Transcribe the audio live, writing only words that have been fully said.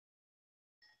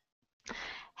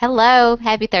Hello,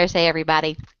 happy Thursday,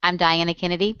 everybody. I'm Diana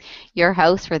Kennedy, your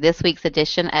host for this week's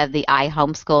edition of the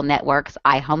iHomeschool Network's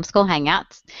iHomeschool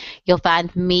Hangouts. You'll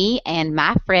find me and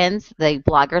my friends, the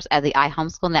bloggers of the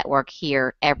iHomeschool Network,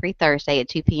 here every Thursday at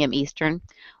 2 p.m. Eastern,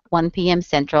 1 p.m.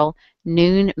 Central,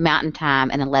 noon Mountain Time,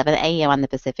 and 11 a.m. on the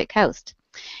Pacific Coast.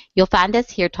 You'll find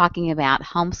us here talking about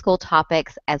homeschool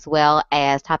topics as well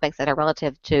as topics that are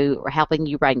relative to helping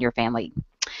you run your family.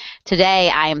 Today,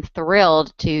 I am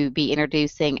thrilled to be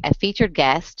introducing a featured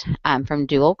guest from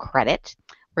Dual Credit.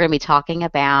 We're going to be talking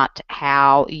about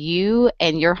how you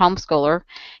and your homeschooler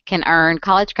can earn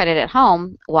college credit at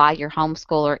home while your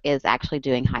homeschooler is actually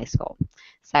doing high school.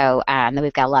 So I know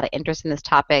we've got a lot of interest in this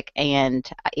topic, and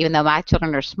even though my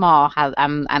children are small,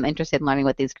 I'm interested in learning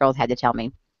what these girls had to tell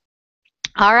me.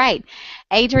 All right,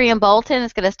 Adrienne Bolton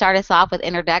is going to start us off with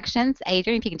introductions.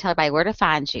 Adrienne, if you can tell everybody where to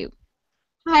find you.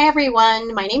 Hi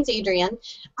everyone, my name's Adrienne.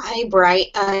 I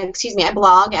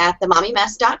blog at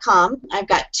themommymess.com. I've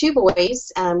got two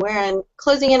boys. We're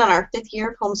closing in on our 5th year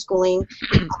of homeschooling.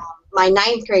 My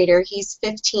 9th grader, he's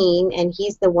 15, and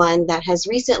he's the one that has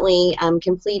recently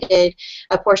completed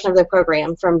a portion of the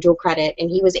program from dual credit,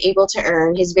 and he was able to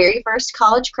earn his very first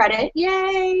college credit.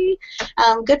 Yay!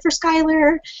 Good for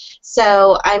Skylar.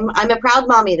 So I'm a proud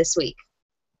mommy this week.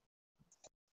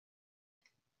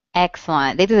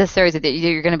 Excellent. These are the stories that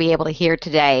you're going to be able to hear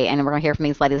today, and we're going to hear from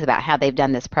these ladies about how they've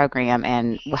done this program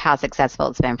and how successful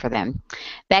it's been for them.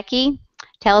 Becky,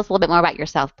 tell us a little bit more about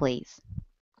yourself, please.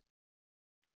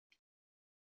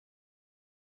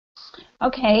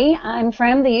 Okay, I'm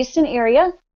from the Houston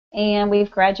area, and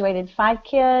we've graduated 5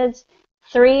 kids.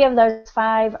 3 of those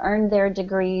 5 earned their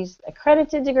degrees,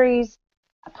 accredited degrees,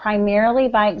 primarily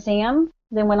by exam,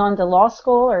 then went on to law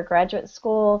school or graduate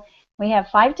school. We have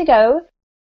 5 to go.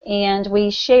 And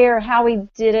we share how we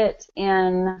did it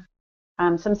in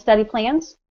some study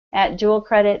plans at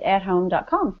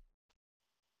dualcreditathome.com.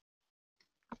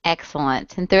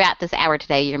 Excellent. And throughout this hour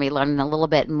today, you're going to be learning a little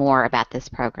bit more about this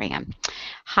program.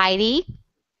 Heidi,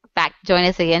 back to join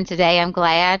us again today. I'm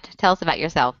glad. Tell us about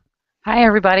yourself. Hi,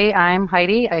 everybody. I'm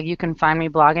Heidi. You can find me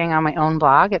blogging on my own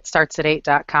blog at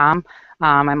startsaT8.com.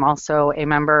 I'm also a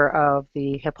member of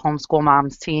the Hip Homeschool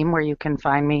Moms team, where you can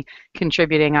find me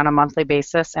contributing on a monthly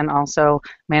basis and also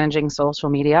managing social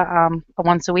media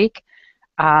once a week.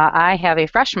 I have a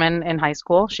freshman in high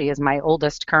school. She is my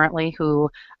oldest currently, who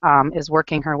is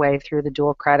working her way through the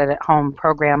dual credit at home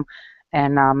program.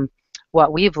 And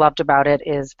what we've loved about it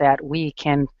is that we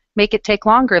can make it take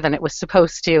longer than it was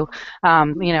supposed to.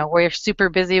 We're super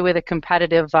busy with a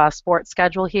competitive sports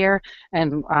schedule here,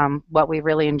 and what we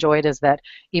really enjoyed is that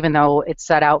even though it's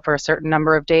set out for a certain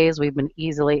number of days, we've been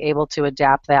easily able to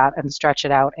adapt that and stretch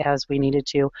it out as we needed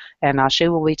to. And she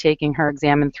will be taking her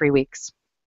exam in 3 weeks.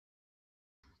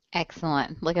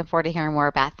 Excellent. Looking forward to hearing more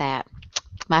about that.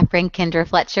 My friend Kendra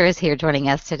Fletcher is here joining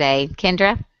us today.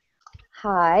 Kendra?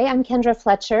 Hi, I'm Kendra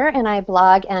Fletcher, and I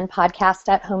blog and podcast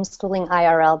at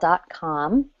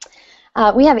homeschoolingirl.com.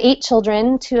 We have 8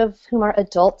 children, 2 of whom are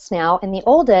adults now, and the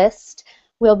oldest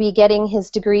will be getting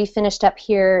his degree finished up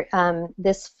here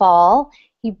this fall.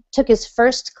 He took his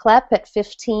first CLEP at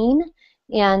 15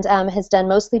 and has done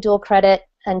mostly dual credit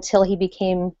until he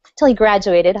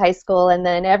graduated high school, and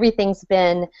then everything's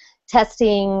been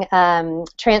testing,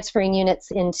 transferring units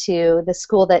into the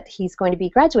school that he's going to be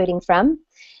graduating from.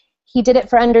 He did it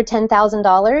for under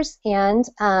 $10,000 and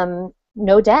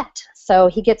no debt. So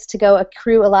he gets to go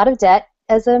accrue a lot of debt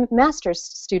as a master's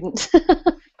student.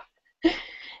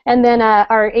 And then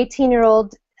our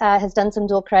 18-year-old has done some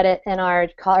dual credit, and our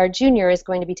junior is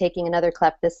going to be taking another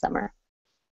CLEP this summer.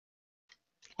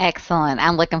 Excellent.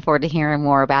 I'm looking forward to hearing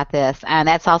more about this. And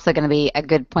that's also going to be a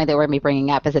good point that we're going to be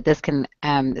bringing up, is that this can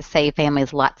save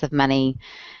families lots of money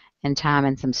and time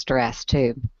and some stress,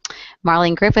 too.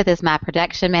 Marlene Griffith is my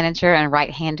production manager and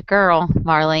right-hand girl.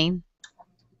 Marlene.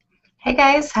 Hey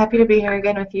guys, happy to be here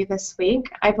again with you this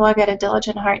week. I blog at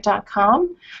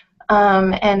adiligent.heart.com,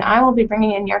 and I will be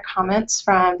bringing in your comments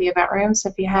from the event room. So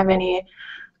if you have any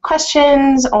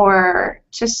questions or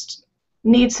just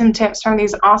need some tips from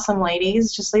these awesome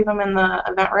ladies, just leave them in the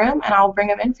event room and I'll bring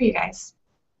them in for you guys.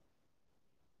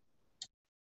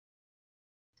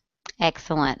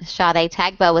 Excellent. Sade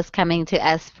Tagbo is coming to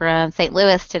us from St.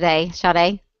 Louis today.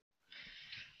 Sade?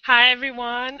 Hi,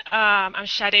 everyone. I'm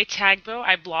Sade Tagbo.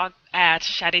 I blog at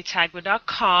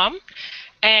shadetagbo.com.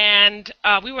 And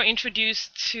we were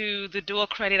introduced to the Dual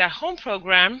Credit at Home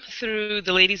program through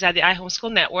the ladies at the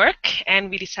iHomeschool Network,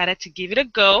 and we decided to give it a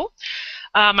go.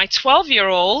 My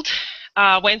 12-year-old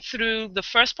went through the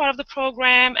first part of the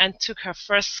program and took her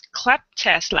first CLEP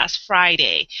test last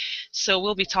Friday. So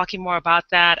we'll be talking more about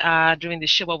that during the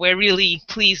show, but we're really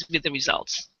pleased with the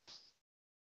results.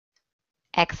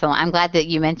 Excellent. I'm glad that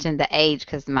you mentioned the age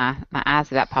because my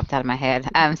eyes about popped out of my head.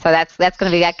 So that's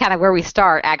going to be kind of where we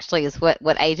start. Actually, is what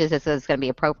ages this is going to be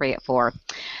appropriate for.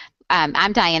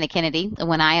 I'm Diana Kennedy.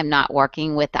 When I am not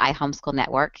working with the iHomeschool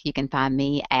Network, you can find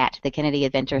me at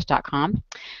thekennedyadventures.com,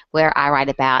 where I write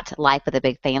about life with a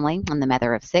big family. I'm the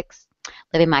mother of 6,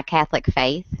 living my Catholic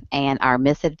faith, and our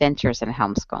misadventures in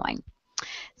homeschooling.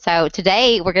 So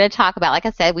today we're going to talk about, like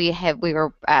I said, we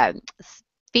were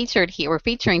featured here. We're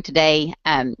featuring today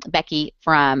Becky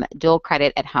from Dual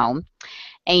Credit at Home,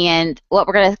 and what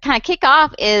we're going to kind of kick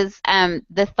off is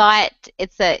the thought.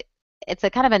 It's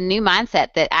a kind of a new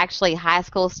mindset that actually high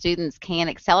school students can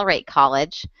accelerate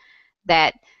college,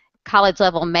 that college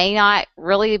level may not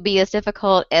really be as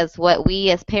difficult as what we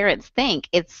as parents think.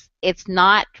 It's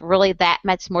not really that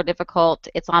much more difficult.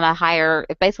 It's on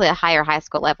basically a higher high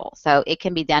school level, so it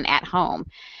can be done at home.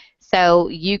 So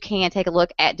you can take a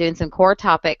look at doing some core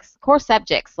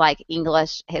subjects like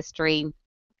English, history,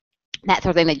 that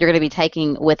sort of thing that you're going to be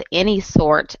taking with any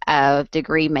sort of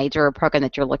degree, major, or program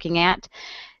that you're looking at.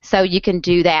 So you can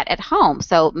do that at home.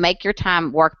 So make your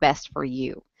time work best for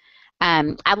you.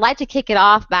 I'd like to kick it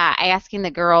off by asking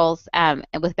the girls,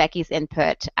 with Becky's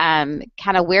input, kind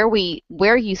of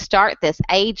where you start this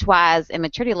age-wise and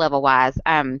maturity level-wise.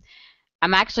 I'm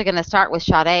actually going to start with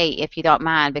Sade, if you don't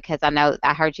mind, because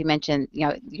I heard you mention,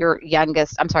 your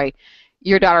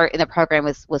daughter in the program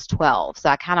was 12. So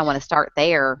I kind of want to start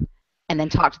there and then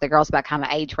talk to the girls about kind of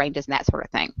age ranges and that sort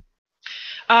of thing.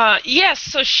 Yes,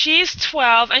 so she's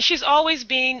 12, and she's always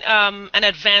been an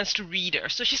advanced reader.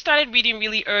 So she started reading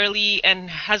really early and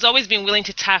has always been willing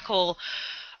to tackle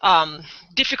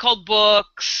difficult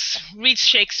books, read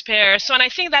Shakespeare. So, and I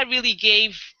think that really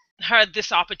gave her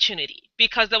this opportunity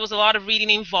because there was a lot of reading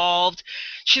involved.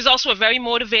 She's also a very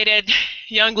motivated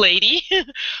young lady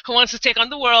who wants to take on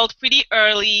the world pretty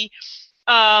early.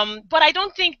 But I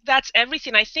don't think that's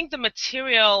everything. I think the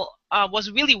material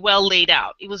was really well laid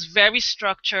out. It was very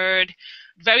structured,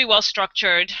 very well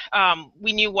structured.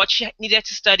 We knew what she needed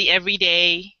to study every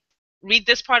day, read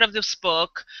this part of this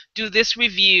book, do this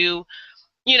review,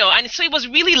 and so it was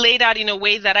really laid out in a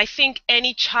way that I think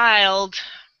any child,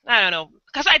 I don't know,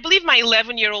 because I believe my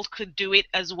 11-year-old could do it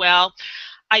as well.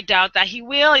 I doubt that he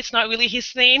will. It's not really his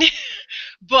thing.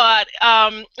 But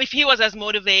if he was as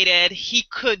motivated, he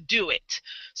could do it.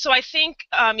 So I think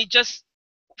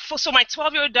so my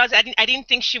 12-year-old does. I didn't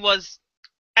think she was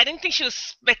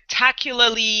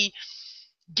spectacularly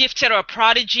gifted or a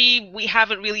prodigy. We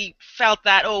haven't really felt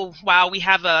that, oh wow, we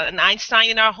have an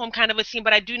Einstein in our home kind of a thing.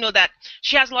 But I do know that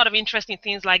she has a lot of interesting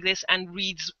things like this and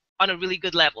reads on a really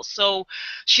good level. So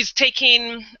she's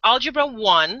taking Algebra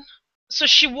 1. So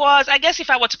she was, I guess if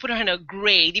I were to put her in a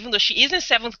grade, even though she is in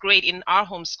 7th grade in our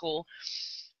homeschool,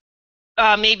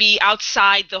 maybe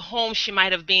outside the home she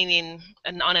might have been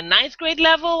on a 9th grade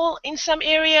level in some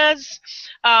areas.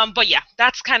 But yeah,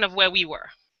 that's kind of where we were.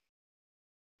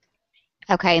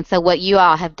 Okay, and so what you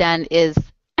all have done is,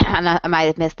 I might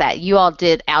have missed that, you all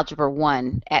did Algebra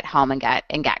 1 at home and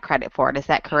got credit for it. Is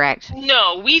that correct?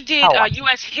 No, we did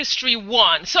U.S. History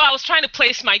 1. So I was trying to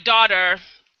place my daughter,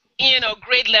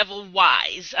 grade level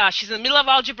wise. She's in the middle of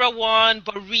Algebra 1,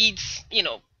 but reads,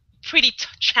 pretty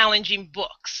challenging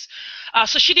books.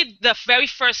 So she did the very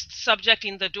first subject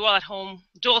in the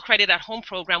dual credit at home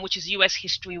program, which is U.S.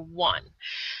 History 1.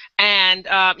 And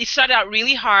it started out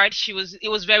really hard. It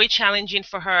was very challenging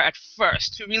for her at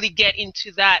first to really get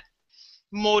into that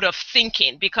mode of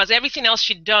thinking, because everything else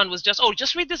she'd done was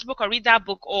just read this book or read that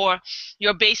book, or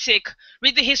your basic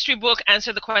read the history book,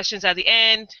 answer the questions at the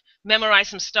end, memorize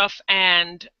some stuff,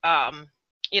 and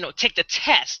take the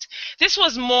test. This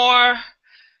was more,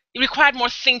 it required more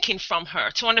thinking from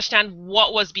her to understand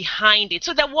what was behind it.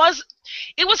 So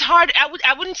it was hard.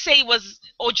 I wouldn't say it was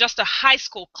just a high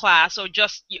school class or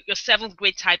just your 7th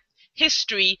grade type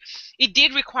history. It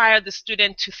did require the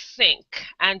student to think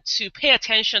and to pay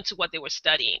attention to what they were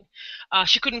studying.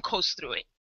 She couldn't coast through it.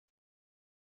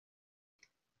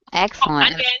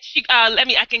 Excellent. And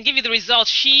then I can give you the results.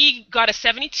 She got a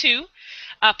 72.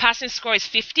 Passing score is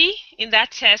 50 in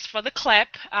that test for the CLEP.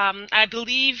 I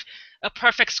believe a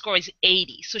perfect score is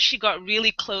 80. So she got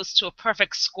really close to a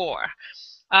perfect score.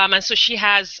 And so she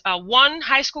has 1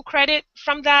 high school credit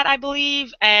from that, I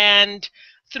believe, and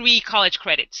 3 college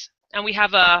credits. And we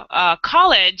have a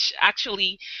college,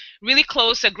 actually, really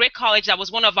close, a great college that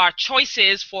was one of our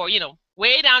choices for,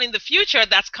 way down in the future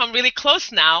that's come really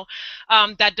close now,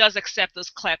 that does accept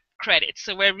those credits.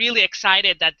 So we're really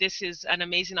excited that this is an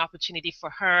amazing opportunity for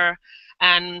her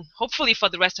and hopefully for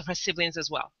the rest of her siblings as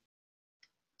well.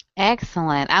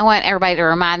 Excellent. I want everybody to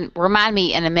remind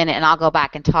me in a minute, and I'll go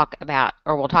back and talk about,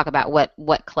 or we'll talk about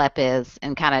what CLEP is,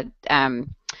 and kind of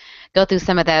go through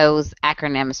some of those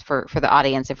acronyms for the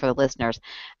audience and for the listeners.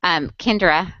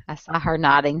 Kendra, I saw her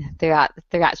nodding throughout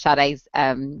Sade's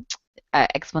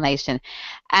explanation,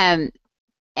 and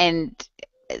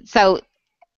so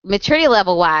maturity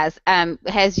level wise,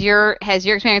 has your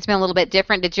experience been a little bit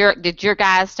different? Did your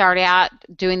guys start out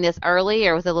doing this early,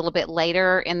 or was it a little bit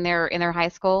later in their high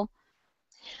school?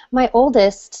 My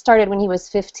oldest started when he was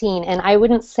 15, and I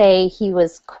wouldn't say he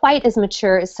was quite as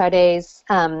mature as Sade's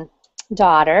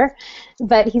daughter,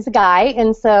 but he's a guy,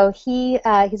 and so he's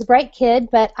a bright kid,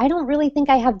 but I don't really think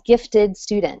I have gifted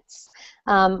students.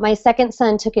 My second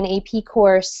son took an AP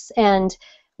course and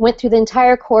went through the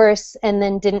entire course and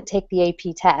then didn't take the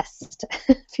AP test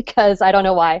because I don't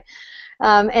know why.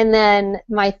 And then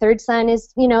my third son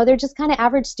is, they're just kind of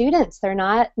average students. They're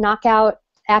not knockout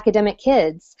academic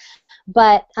kids.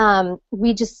 But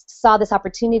we just saw this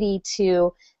opportunity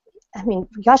to,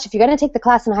 gosh, if you're going to take the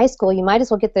class in high school, you might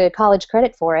as well get the college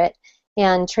credit for it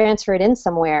and transfer it in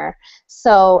somewhere.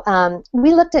 So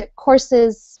we looked at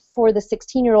courses for the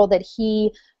 16-year-old that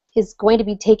he is going to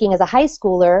be taking as a high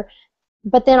schooler,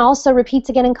 but then also repeats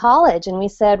again in college. And we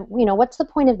said, what's the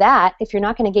point of that if you're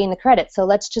not going to gain the credit? So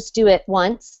let's just do it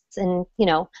once and,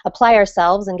 apply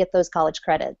ourselves and get those college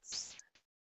credits.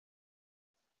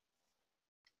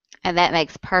 And that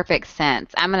makes perfect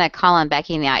sense. I'm going to call on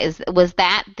Becky now. Was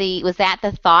that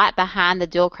the thought behind the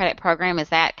dual credit program? Is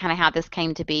that kind of how this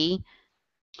came to be?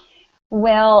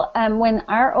 Well, when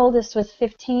our oldest was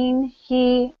 15,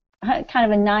 he kind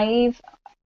of a naive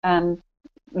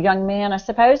young man, I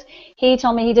suppose. He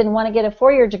told me he didn't want to get a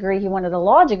 4-year degree. He wanted a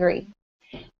law degree.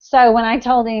 So when I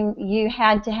told him you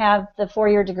had to have the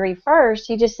 4-year degree first,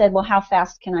 he just said, well, how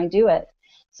fast can I do it?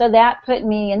 So that put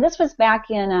me, and this was back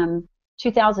in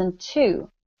 2002.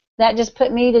 That just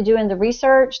put me to doing the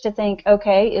research to think,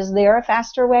 okay, is there a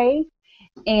faster way?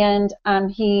 And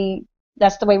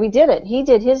that's the way we did it. He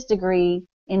did his degree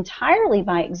entirely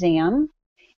by exam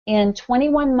in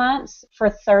 21 months for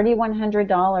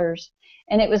 $3,100.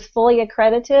 And it was fully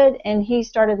accredited, and he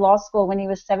started law school when he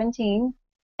was 17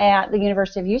 at the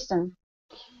University of Houston.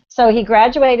 So he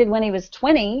graduated when he was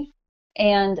 20,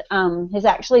 and has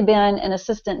actually been an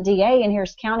assistant DA in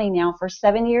Harris County now for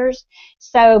 7 years.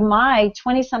 So my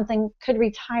 20-something could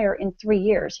retire in 3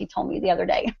 years, he told me the other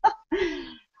day,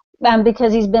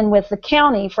 because he's been with the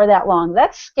county for that long.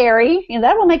 That's scary.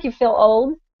 That will make you feel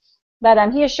old. But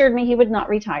he assured me he would not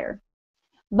retire.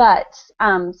 But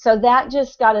so that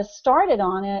just got us started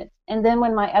on it. And then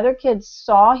when my other kids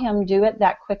saw him do it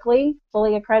that quickly,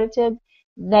 fully accredited,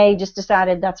 they just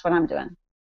decided that's what I'm doing.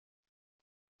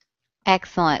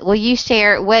 Excellent. Will you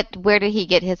share where did he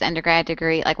get his undergrad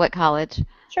degree? Like what college?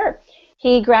 Sure.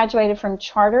 He graduated from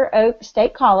Charter Oak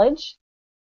State College,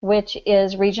 which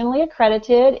is regionally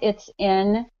accredited. It's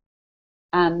in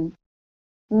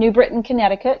New Britain,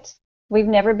 Connecticut. We've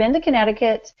never been to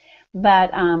Connecticut,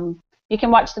 but you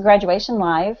can watch the graduation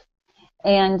live.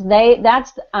 And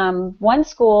that's one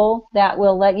school that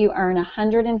will let you earn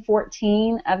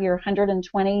 114 of your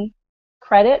 120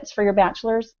 credits for your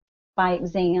bachelor's by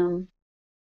exam.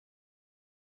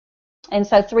 And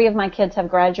so 3 of my kids have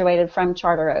graduated from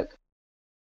Charter Oak.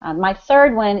 My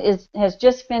third one has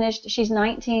just finished. She's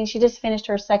 19. She just finished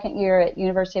her 2nd year at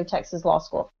University of Texas Law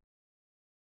School.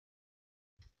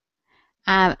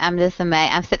 I'm just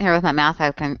amazed. I'm sitting here with my mouth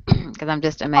open because I'm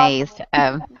just amazed.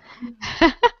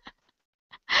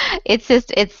 It's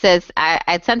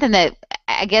something that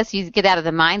I guess you get out of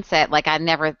the mindset. Like I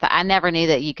never knew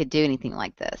that you could do anything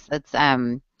like this.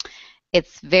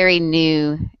 It's very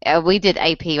new. We did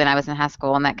AP when I was in high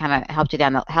school, and that kind of helped you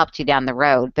down the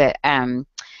road. But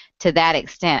to that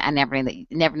extent, I never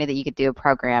knew that you could do a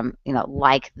program,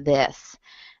 like this.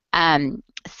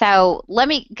 So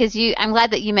I'm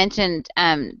glad that you mentioned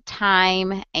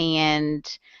time and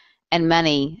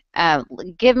money.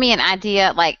 Give me an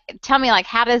idea. Tell me,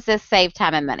 how does this save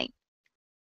time and money?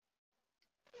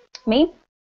 Me?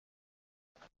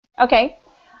 Okay.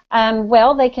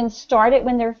 Well, they can start it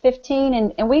when they're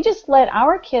 15, and we just let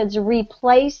our kids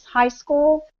replace high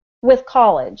school with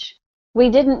college. We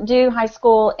didn't do high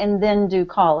school and then do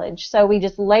college. So we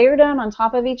just layered them on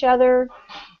top of each other,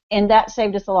 and that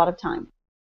saved us a lot of time.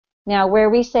 Now, where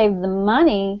we saved the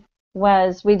money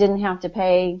was we didn't have to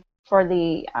pay for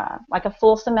the a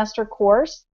full semester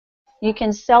course. You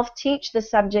can self-teach the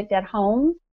subject at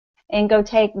home, and go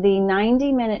take the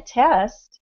 90-minute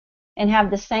test and have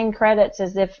the same credits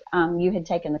as if you had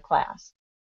taken the class.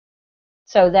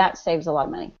 So that saves a lot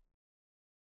of money.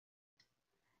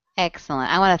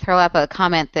 Excellent. I want to throw up a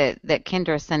comment that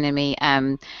Kendra sent to me.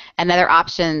 Another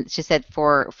option, she said,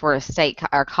 for a state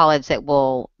or college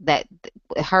that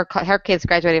her kids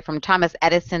graduated from Thomas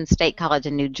Edison State College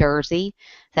in New Jersey.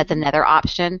 That's another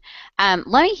option.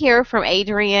 Let me hear from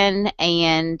Adrian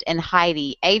and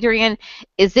Heidi. Adrian,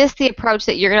 is this the approach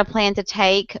that you're going to plan to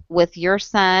take with your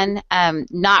son?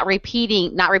 Not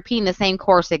repeating the same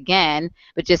course again,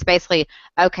 but just basically,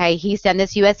 okay, he's done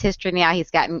this U.S. history now. He's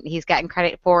gotten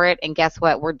credit for it, and guess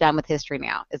what? We're done with history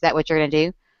now. Is that what you're going to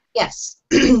do? Yes.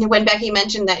 When Becky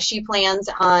mentioned that she plans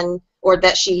on, or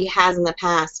that she has in the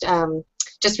past,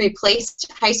 just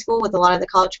replaced high school with a lot of the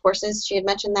college courses, she had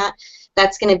mentioned that.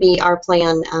 That's going to be our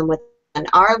plan with, and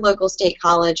our local state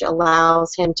college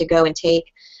allows him to go and take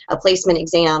a placement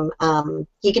exam.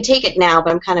 He could take it now,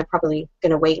 but I'm kind of probably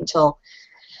going to wait until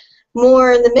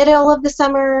more in the middle of the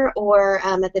summer or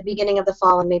at the beginning of the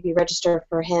fall and maybe register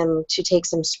for him to take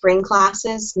some spring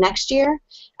classes next year.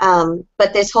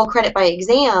 But this whole credit by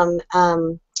exam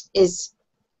is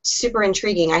super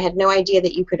intriguing. I had no idea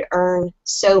that you could earn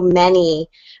so many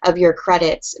of your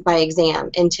credits by exam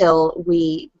until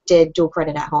we did dual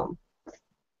credit at home.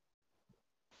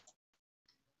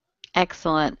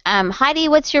 Excellent. Heidi,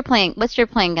 what's your plan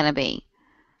going to be?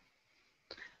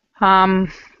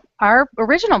 Our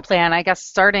original plan, I guess,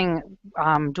 starting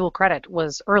dual credit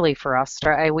was early for us.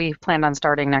 We planned on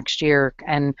starting next year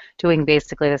and doing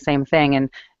basically the same thing. And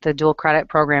the dual credit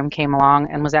program came along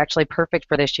and was actually perfect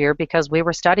for this year because we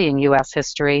were studying U.S.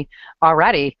 history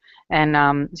already. And,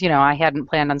 I hadn't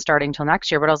planned on starting till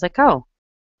next year, but I was like, oh,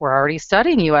 we're already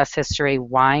studying U.S. history.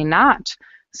 Why not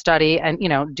study and,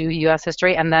 do U.S.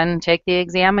 history and then take the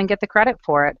exam and get the credit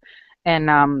for it?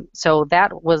 And so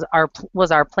that was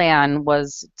our plan,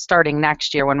 was starting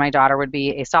next year when my daughter would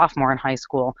be a sophomore in high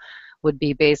school, would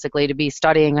be basically to be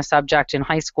studying a subject in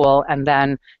high school and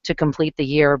then to complete the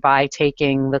year by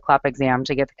taking the CLEP exam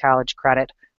to get the college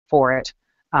credit for it.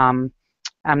 I'm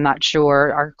not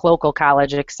sure our local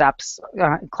college accepts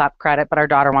CLEP credit, but our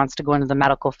daughter wants to go into the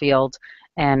medical field.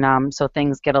 And so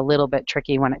things get a little bit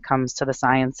tricky when it comes to the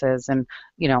sciences and,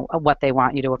 what they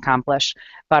want you to accomplish.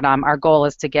 But our goal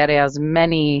is to get as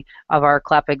many of our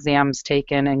CLEP exams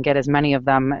taken and get as many of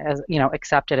them as,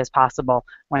 accepted as possible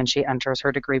when she enters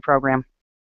her degree program.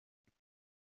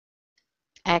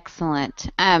 Excellent.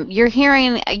 You're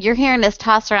hearing us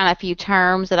toss around a few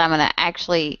terms that I'm going to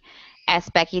actually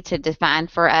ask Becky to define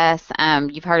for us.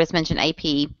 You've heard us mention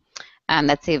AP.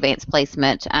 That's the advanced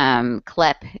placement.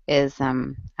 CLEP is,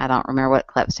 I don't remember what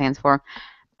CLEP stands for.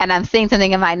 And I'm seeing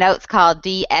something in my notes called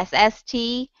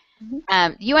DSST.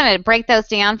 You want to break those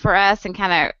down for us and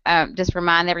kind of just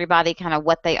remind everybody kind of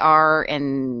what they are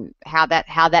and how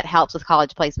that helps with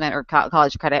college placement or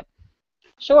college credit?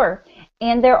 Sure.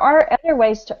 And there are other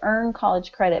ways to earn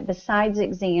college credit besides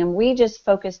exam. We just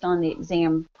focused on the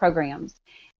exam programs.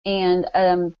 And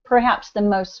perhaps the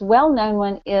most well-known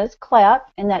one is CLEP,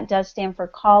 and that does stand for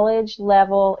College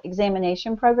Level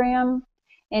Examination Program,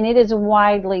 and it is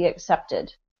widely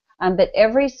accepted. But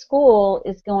every school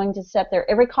is going to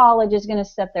every college is going to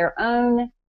set their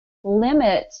own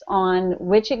limits on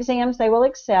which exams they will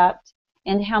accept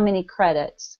and how many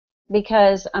credits.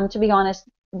 Because, to be honest,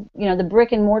 the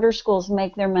brick and mortar schools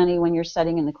make their money when you're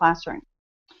studying in the classroom.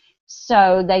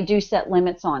 So they do set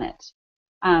limits on it.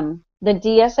 The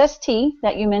DSST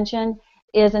that you mentioned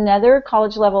is another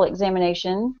college level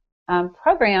examination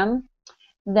program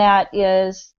that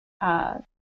is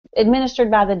administered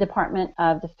by the Department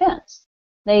of Defense.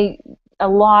 A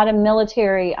lot of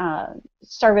military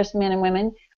servicemen and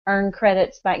women earn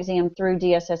credits by exam through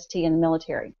DSST in the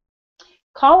military.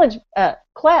 College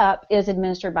CLEP is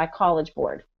administered by College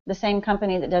Board, the same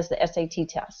company that does the SAT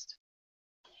test.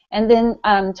 And then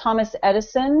Thomas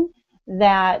Edison,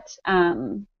 that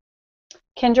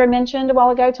Kendra mentioned a while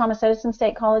ago, Thomas Edison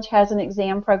State College has an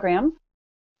exam program.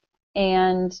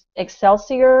 And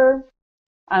Excelsior,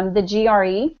 the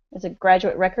GRE is a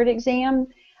graduate record exam.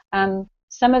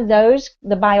 Some of those,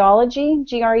 the biology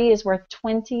GRE is worth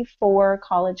 24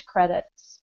 college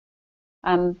credits.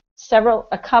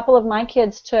 A couple of my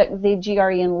kids took the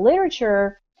GRE in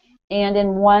literature and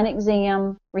in one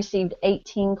exam received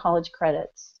 18 college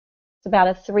credits. It's about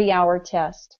a 3-hour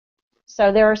test.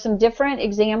 So there are some different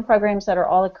exam programs that are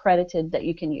all accredited that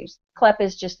you can use. CLEP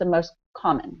is just the most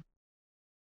common.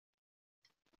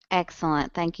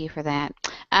 Excellent. Thank you for that.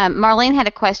 Marlene had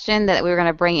a question that we were going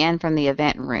to bring in from the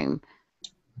event room.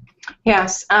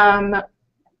 Yes.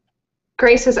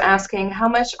 Grace is asking, how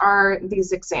much are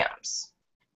these exams?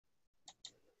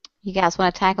 You guys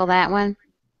want to tackle that one?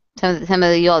 Some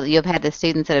of you've had the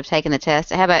students that have taken the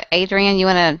test. How about Adrian? You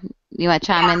want to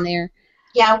chime in there?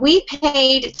 Yeah, we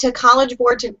paid to College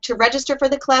Board to register for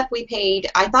the CLEP. We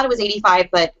paid, I thought it was 85,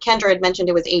 but Kendra had mentioned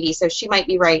it was 80, so she might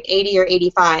be right, 80 or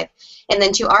 85. And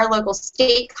then to our local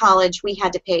state college, we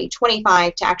had to pay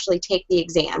 25 to actually take the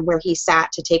exam, where he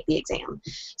sat to take the exam.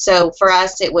 So for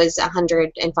us, it was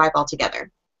 105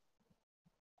 altogether.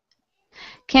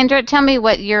 Kendra, tell me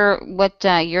what your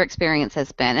experience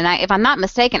has been. And if I'm not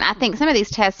mistaken, I think some of these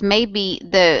tests may be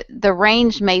the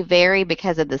range may vary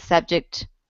because of the subject.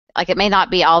 Like it may not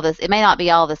be all this. It may not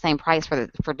be all the same price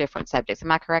for different subjects.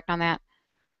 Am I correct on that?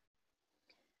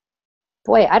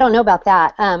 Boy, I don't know about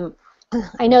that.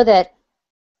 I know that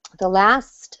the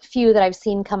last few that I've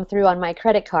seen come through on my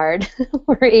credit card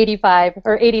were $85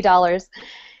 or $80,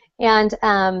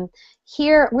 and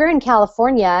here we're in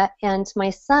California, and my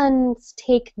sons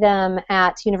take them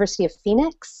at University of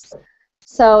Phoenix.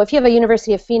 So if you have a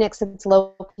University of Phoenix that's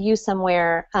local to you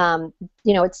somewhere,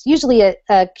 it's usually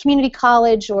a community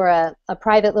college or a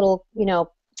private little,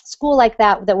 school like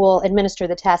that will administer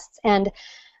the tests. And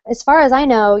as far as I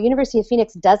know, University of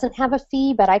Phoenix doesn't have a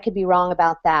fee, but I could be wrong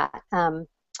about that. And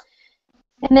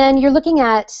then you're looking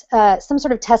at some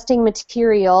sort of testing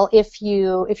material if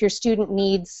your student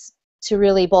needs to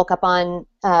really bulk up on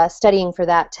studying for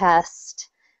that test.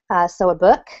 So a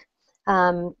book.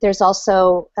 There's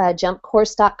also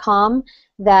jumpcourse.com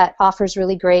that offers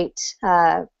really great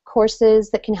courses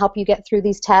that can help you get through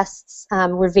these tests.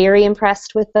 We're very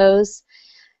impressed with those.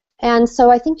 And so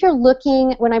I think you're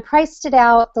looking, when I priced it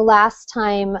out the last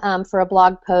time for a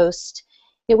blog post,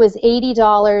 it was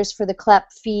 $80 for the CLEP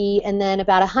fee, and then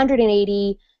about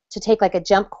 $180 to take like a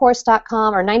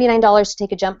jumpcourse.com, or $99 to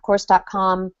take a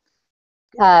jumpcourse.com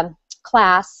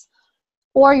class.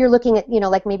 Or you're looking at,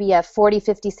 like maybe a $40,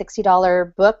 $50,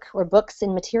 $60 book or books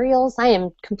and materials. I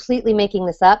am completely making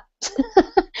this up,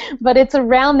 but it's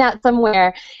around that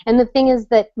somewhere. And the thing is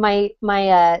that my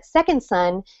second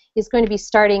son is going to be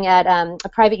starting at a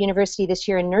private university this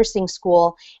year in nursing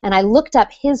school, and I looked up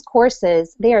his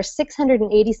courses. They are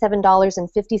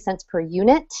 $687.50 per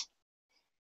unit,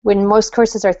 when most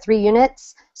courses are 3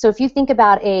 units. So if you think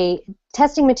about a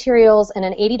testing materials and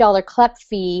an $80 CLEP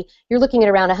fee, you're looking at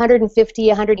around $150,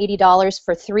 $180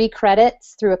 for 3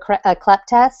 credits through a CLEP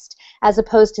test, as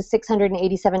opposed to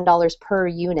 $687 per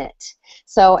unit.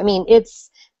 So I mean, it's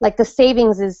like the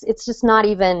savings it's just not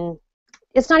even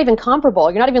comparable.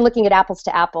 You're not even looking at apples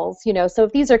to apples, So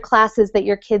if these are classes that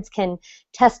your kids can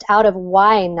test out of,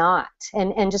 why not?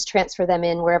 And just transfer them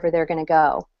in wherever they're going to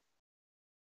go.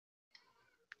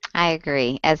 I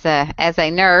agree. As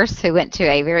a nurse who went to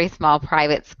a very small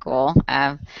private school,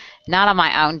 not on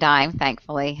my own dime,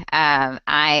 thankfully,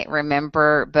 I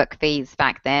remember book fees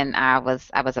back then. I was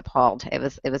appalled. It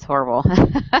was horrible,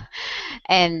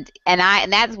 and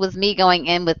that was me going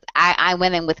in with. I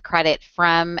went in with credit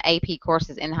from AP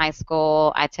courses in high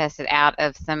school. I tested out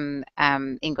of some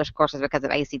English courses because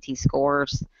of ACT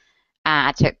scores.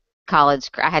 I took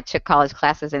took college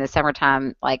classes in the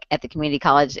summertime, like at the community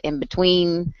college in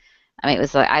between. I mean, it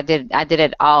was like I did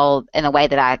it all in a way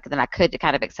that I could to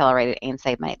kind of accelerate it and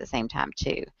save money at the same time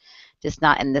too, just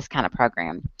not in this kind of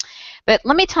program. But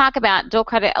let me talk about dual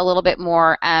credit a little bit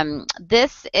more.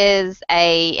 This is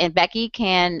and Becky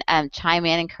can chime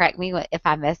in and correct me if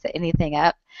I mess anything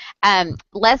up.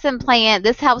 Lesson plan.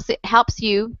 This helps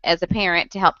you as a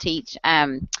parent to help teach.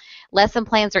 Lesson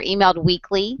plans are emailed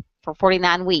weekly for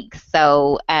 49 weeks.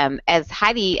 So as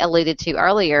Heidi alluded to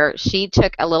earlier, she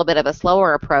took a little bit of a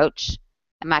slower approach.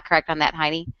 Am I correct on that,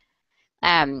 Heidi?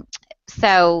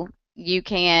 So you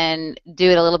can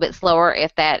do it a little bit slower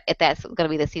if that's going to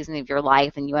be the season of your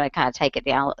life and you want to kind of take it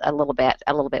down a little bit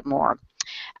more.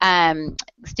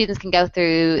 Students can go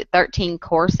through 13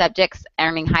 core subjects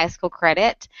earning high school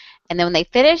credit, and then when they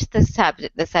finish the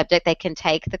subject, they can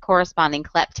take the corresponding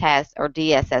CLEP test or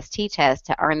DSST test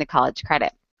to earn the college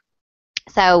credit.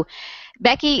 So,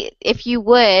 Becky, if you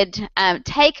would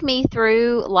take me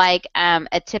through like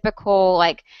a typical,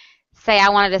 like, say I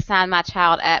wanted to sign my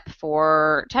child up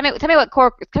for. Tell me what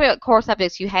core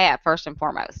subjects you have first and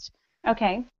foremost.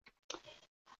 Okay.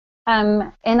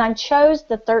 And I chose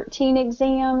the 13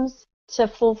 exams to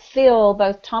fulfill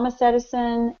both Thomas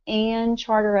Edison and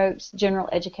Charter Oak's general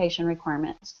education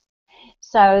requirements.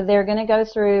 So they're going to go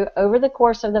through over the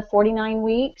course of the 49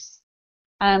 weeks.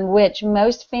 Which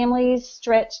most families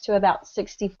stretch to about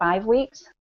 65 weeks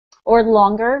or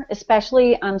longer,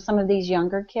 especially some of these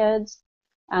younger kids,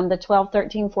 the 12,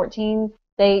 13, 14.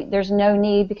 there's no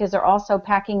need because they're also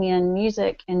packing in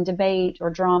music and debate or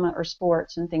drama or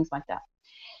sports and things like that.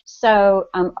 So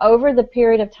over the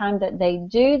period of time that they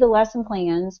do the lesson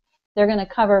plans, they're going to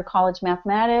cover college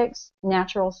mathematics,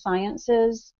 natural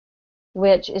sciences,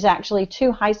 which is actually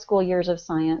 2 high school years of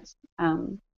science.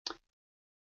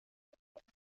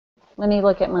 Let me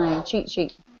look at my cheat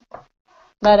sheet.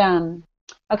 But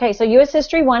okay, so U.S.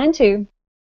 History 1 and 2,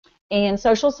 and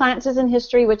Social Sciences and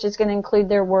History, which is going to include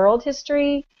their world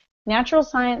history, natural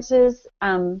sciences,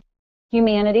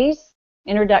 humanities,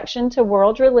 introduction to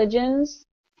world religions,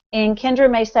 and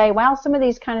Kendra may say, wow, some of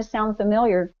these kind of sound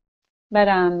familiar, but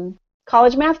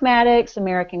college mathematics,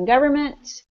 American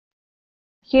government,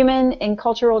 human and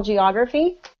cultural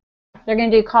geography. They're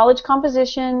going to do college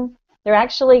composition. They're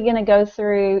actually going to go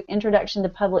through introduction to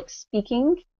public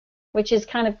speaking, which is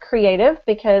kind of creative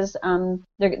because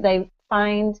they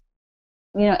find,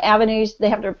 avenues. They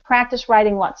have to practice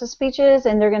writing lots of speeches,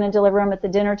 and they're going to deliver them at the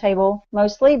dinner table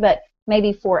mostly, but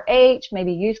maybe 4-H,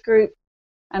 maybe youth group,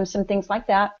 some things like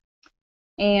that.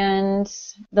 And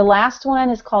the last one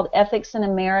is called Ethics in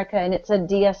America, and it's a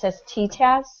DSST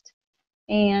test.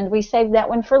 And we saved that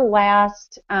one for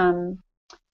last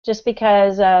just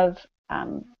because of,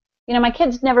 my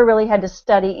kids never really had to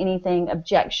study anything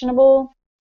objectionable,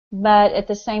 but at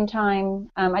the same time,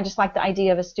 I just like the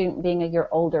idea of a student being a year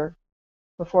older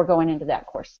before going into that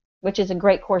course, which is a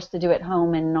great course to do at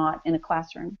home and not in a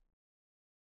classroom.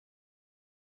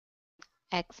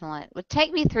 Excellent. Well,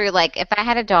 take me through, like, if I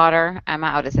had a daughter,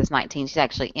 my oldest is 19, she's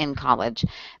actually in college,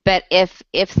 but if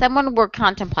someone were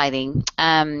contemplating,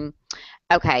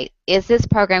 okay, is this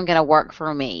program going to work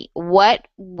for me? What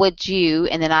would you,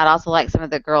 and then I'd also like some of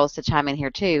the girls to chime in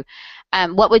here too,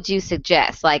 what would you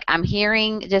suggest? Like, I'm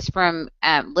hearing just from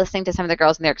listening to some of the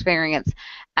girls and their experience,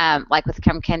 like with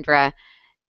Kendra,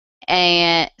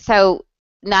 and so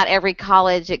not every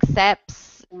college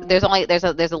accepts. There's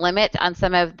a limit on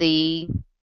some of the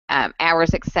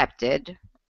hours accepted,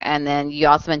 and then you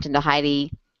also mentioned to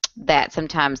Heidi that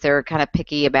sometimes they're kind of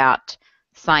picky about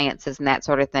sciences and that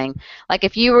sort of thing. Like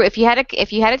if you had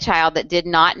a child that did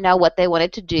not know what they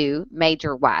wanted to do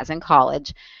major wise in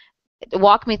college,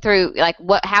 walk me through, like,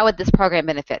 how would this program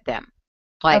benefit them?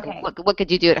 Like, okay. What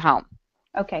could you do at home?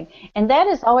 Okay, and that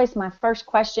is always my first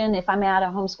question if I'm at a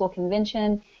homeschool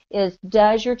convention is,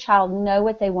 does your child know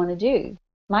what they want to do?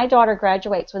 My daughter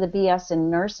graduates with a BS in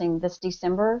nursing this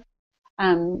December,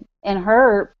 and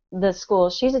the school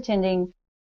she's attending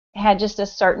had just a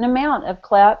certain amount of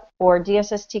CLEP or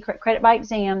DSST credit by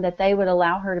exam that they would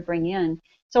allow her to bring in.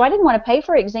 So I didn't want to pay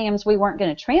for exams we weren't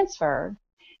going to transfer,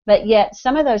 but yet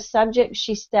some of those subjects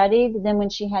she studied, then when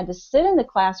she had to sit in the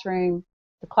classroom,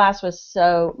 the class was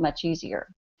so much easier.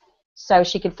 So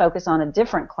she could focus on a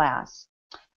different class.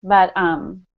 But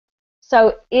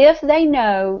so if they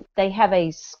know they have a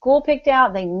school picked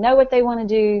out, they know what they want to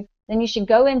do, then you should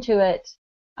go into it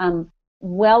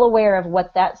well aware of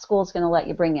what that school is going to let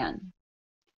you bring in.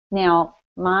 Now,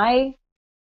 my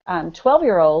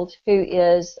 12-year-old, who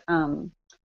is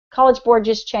College Board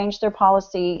just changed their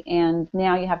policy, and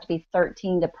now you have to be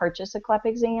 13 to purchase a CLEP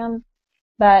exam.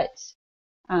 But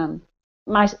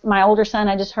my older son,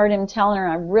 I just heard him telling her,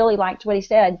 I really liked what he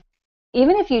said.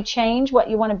 Even if you change what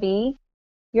you want to be,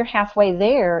 you're halfway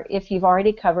there if you've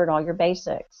already covered all your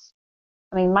basics.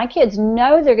 I mean, my kids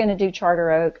know they're going to do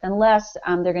Charter Oak unless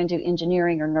they're going to do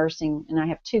engineering or nursing, and I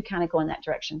have 2 kind of go in that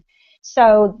direction.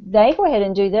 So they go ahead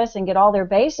and do this and get all their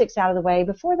basics out of the way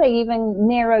before they even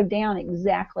narrow down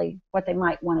exactly what they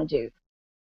might want to do.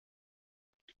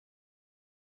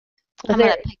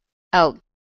 Oh.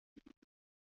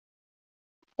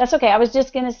 That's okay. I was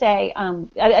just going to say, I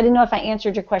didn't know if I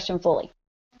answered your question fully.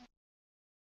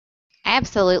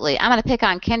 Absolutely. I'm going to pick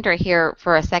on Kendra here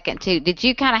for a second too. Did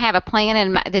you kind of have a plan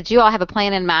in mind? Did you all have a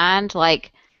plan in mind?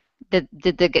 Like, did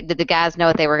the guys know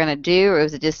what they were going to do, or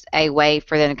was it just a way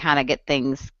for them to kind of get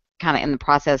things kind of in the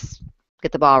process,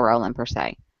 get the ball rolling per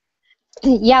se?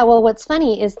 Yeah, well, what's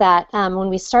funny is that when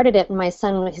we started it, my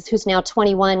son, who's now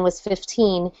 21, was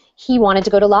 15, he wanted to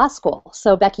go to law school.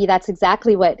 So, Becky, that's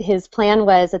exactly what his plan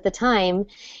was at the time.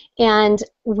 And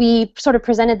we sort of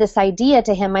presented this idea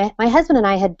to him. My husband and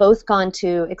I had both gone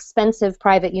to expensive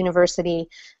private university,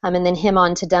 and then him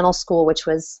on to dental school, which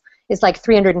is like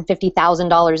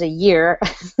 $350,000 a year.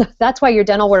 That's why your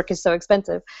dental work is so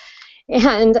expensive.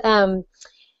 And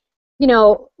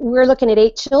we're looking at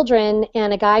 8 children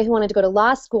and a guy who wanted to go to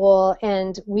law school,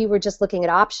 and we were just looking at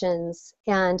options.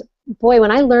 And boy,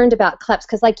 when I learned about CLEPs,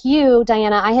 because like you,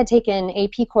 Diana, I had taken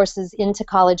AP courses into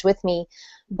college with me,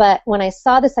 but when I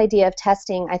saw this idea of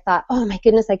testing, I thought, oh my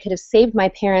goodness, I could have saved my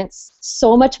parents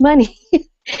so much money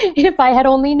if I had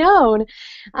only known.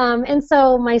 And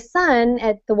so my son,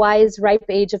 at the wise, ripe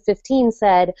age of 15,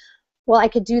 said, well, I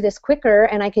could do this quicker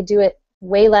and I could do it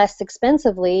way less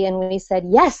expensively. And we said,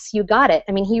 yes, you got it.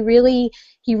 I mean, he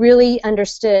really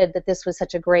understood that this was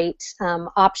such a great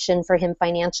option for him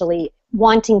financially,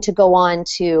 wanting to go on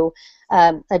to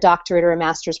a doctorate or a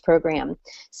master's program.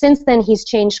 Since then, he's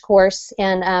changed course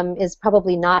and is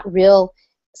probably not real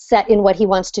set in what he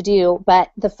wants to do.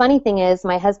 But the funny thing is,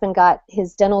 my husband got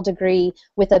his dental degree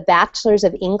with a bachelor's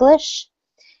of English.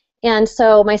 And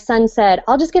so my son said,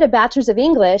 I'll just get a bachelor's of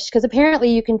English because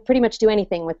apparently you can pretty much do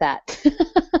anything with that.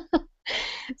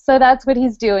 So that's what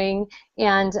he's doing.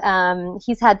 And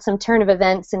he's had some turn of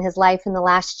events in his life in the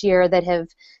last year that have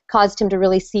caused him to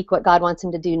really seek what God wants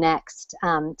him to do next.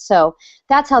 So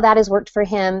that's how that has worked for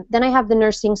him. Then I have the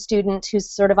nursing student who's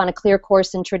sort of on a clear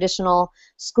course in traditional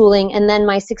schooling. And then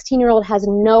my 16-year-old has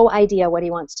no idea what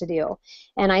he wants to do.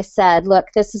 And I said, look,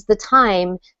 this is the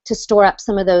time to store up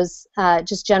some of those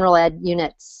just general ed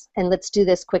units. And let's do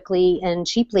this quickly and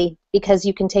cheaply because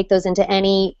you can take those into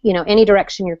any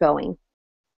direction you're going.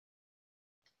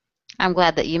 I'm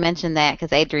glad that you mentioned that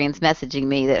because Adrian's messaging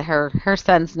me that her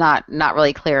son's not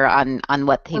really clear on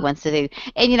what he wants to do.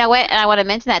 And you know what? And I want to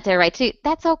mention that to everybody too.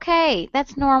 That's okay.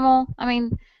 That's normal. I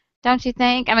mean, don't you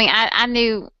think? I mean, I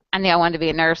knew I wanted to be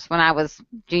a nurse when I was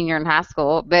junior in high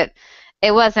school, but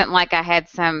it wasn't like I had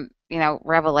some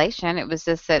revelation. It was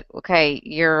just that okay,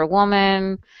 you're a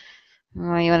woman.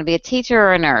 Well, you want to be a teacher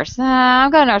or a nurse?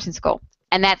 I'm going to nursing school,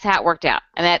 and that's how it worked out.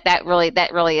 And that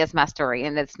really is my story,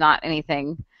 and it's not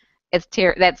anything.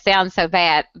 That sounds so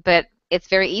bad, but it's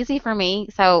very easy for me.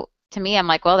 So to me, I'm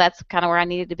like, well, that's kind of where I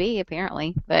needed to be,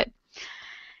 apparently. But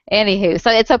anywho,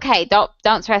 so it's okay.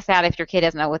 Don't stress out if your kid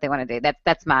doesn't know what they want to do.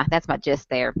 That's my gist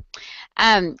there.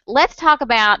 Let's talk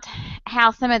about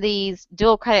how some of these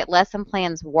dual credit lesson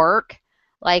plans work.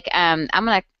 Like I'm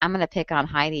gonna pick on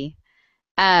Heidi.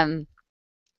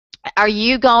 Are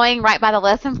you going right by the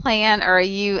lesson plan, or are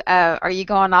you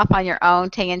going off on your own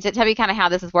tangent? Tell me kind of how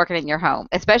this is working in your home,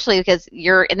 especially because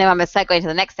and then I'm going to segue into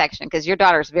the next section because your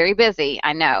daughter's very busy,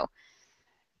 I know.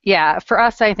 Yeah, for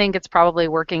us, I think it's probably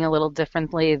working a little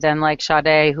differently than like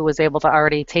Sade, who was able to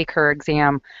already take her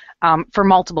exam for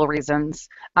multiple reasons.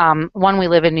 One, we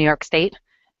live in New York State,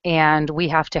 and we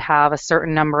have to have a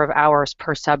certain number of hours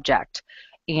per subject.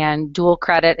 And dual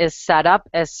credit is set up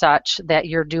as such that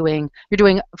you're doing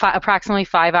approximately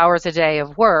 5 hours a day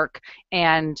of work.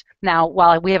 And now,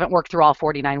 while we haven't worked through all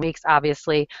 49 weeks,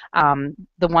 obviously,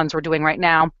 the ones we're doing right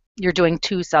now, you're doing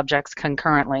 2 subjects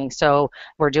concurrently. So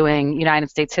we're doing United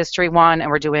States history 1, and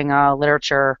we're doing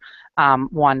literature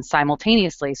 1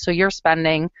 simultaneously. So you're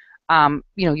spending,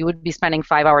 you would be spending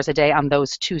 5 hours a day on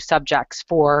those 2 subjects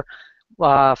for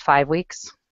 5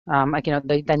 weeks.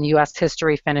 Then U.S.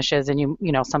 history finishes and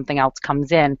something else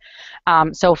comes in.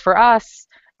 So for us,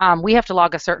 we have to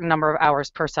log a certain number of hours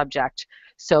per subject.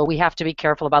 So we have to be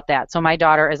careful about that. So my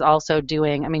daughter is also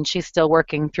she's still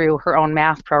working through her own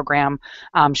math program.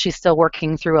 She's still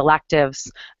working through electives,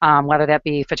 whether that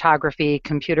be photography,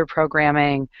 computer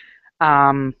programming.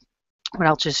 What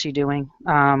else is she doing?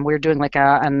 We're doing like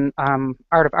an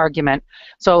art of argument.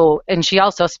 So, and she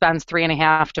also spends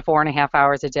 3.5 to 4.5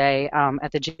 hours a day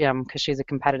at the gym because she's a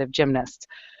competitive gymnast.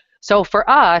 So for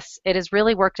us, it has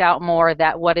really worked out more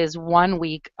that what is 1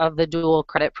 week of the dual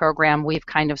credit program, we've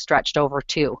kind of stretched over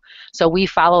 2. So we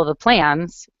follow the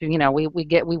plans. We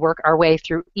work our way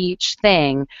through each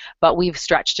thing, but we've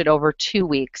stretched it over 2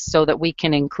 weeks so that we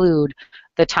can include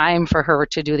the time for her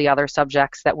to do the other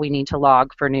subjects that we need to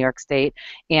log for New York State,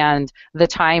 and the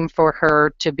time for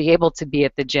her to be able to be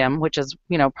at the gym, which is,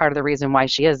 part of the reason why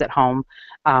she is at home,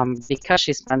 because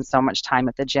she spends so much time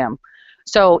at the gym.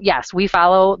 So yes, we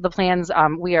follow the plans.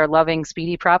 We are loving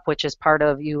Speedy Prep, which is part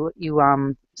of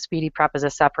Speedy Prep is a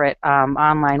separate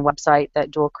online website that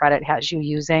dual credit has you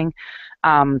using.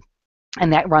 And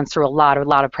that runs through a lot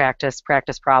of practice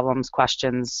problems,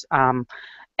 questions,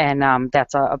 and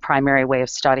that's a primary way of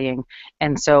studying.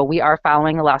 And so we are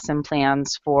following the lesson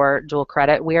plans for dual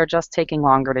credit. We are just taking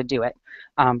longer to do it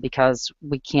because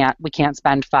we can't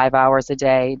spend 5 hours a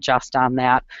day just on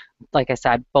that. Like I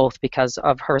said, both because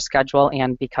of her schedule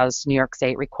and because New York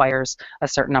State requires a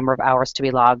certain number of hours to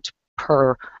be logged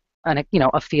per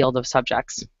a field of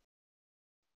subjects.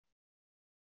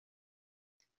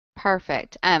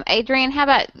 Perfect. Adrian, how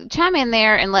about chime in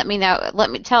there and let me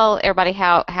tell everybody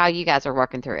how you guys are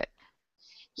working through it.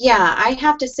 Yeah, I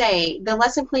have to say the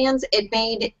lesson plans, it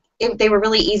they were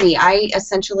really easy. I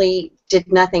essentially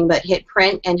did nothing but hit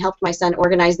print and helped my son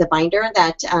organize the binder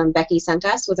that Becky sent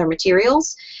us with our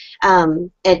materials.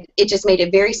 It just made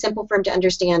it very simple for him to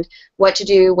understand what to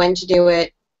do, when to do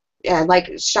it.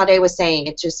 Like Sade was saying,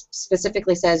 it just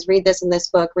specifically says, read this in this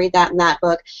book, read that in that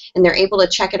book, and they're able to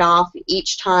check it off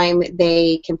each time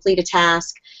they complete a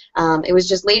task. It was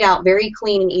just laid out very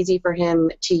clean and easy for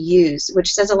him to use,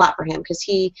 which says a lot for him because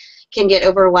he can get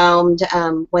overwhelmed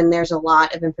when there's a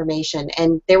lot of information.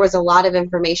 And there was a lot of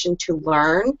information to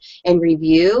learn and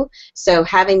review, so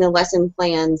having the lesson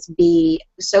plans be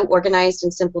so organized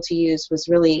and simple to use was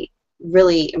really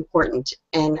important,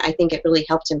 and I think it really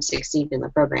helped him succeed in the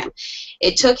program.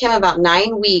 It took him about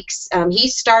 9 weeks. He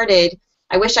started,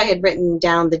 I wish I had written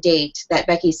down the date that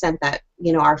Becky sent that,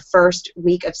 our first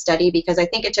week of study, because I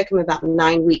think it took him about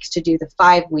 9 weeks to do the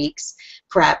 5 weeks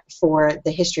prep for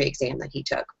the history exam that he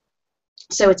took.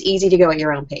 So it's easy to go at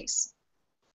your own pace.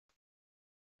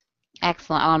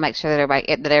 Excellent. I want to make sure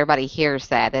that everybody hears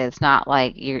that it's not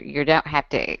like you don't have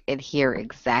to adhere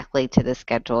exactly to the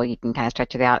schedule. You can kind of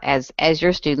stretch it out as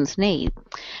your students need.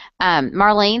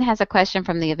 Marlene has a question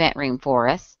from the event room for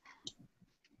us.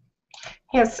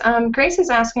 Yes, Grace is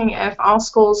asking if all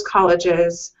schools,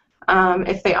 colleges,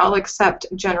 if they all accept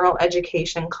general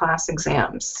education class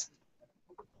exams.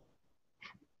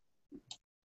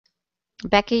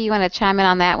 Becky, you want to chime in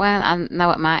on that one? I know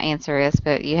what my answer is,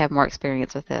 but you have more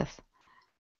experience with this.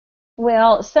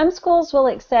 Well, some schools will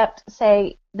accept,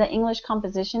 say, the English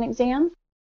composition exam,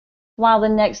 while the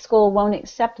next school won't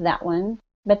accept that one,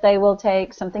 but they will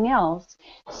take something else.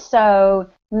 So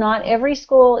not every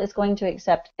school is going to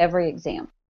accept every exam,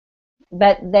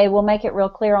 but they will make it real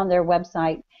clear on their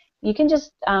website. You can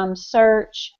just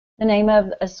search the name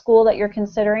of a school that you're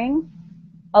considering,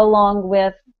 along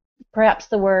with perhaps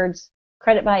the words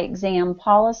credit by exam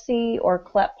policy or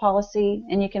CLEP policy,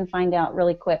 and you can find out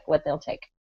really quick what they'll take.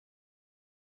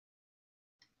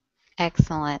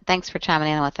 Excellent. Thanks for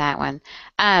chiming in with that one.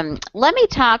 Let me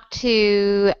talk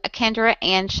to Kendra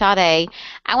and Sade.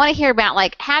 I want to hear about,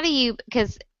 like, how do you,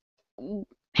 because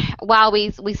while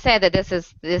we said that this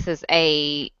is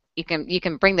a, you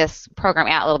can bring this program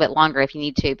out a little bit longer if you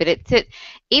need to, but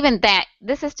even that,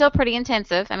 this is still pretty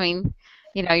intensive. I mean,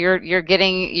 you're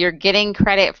getting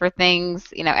credit for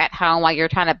things, at home while you're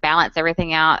trying to balance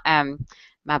everything out.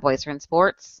 My boys are in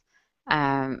sports.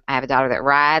 I have a daughter that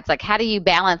rides. Like, how do you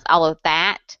balance all of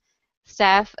that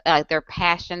stuff, like their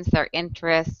passions, their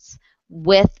interests,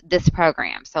 with this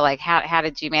program? So, like, how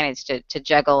did you manage to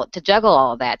juggle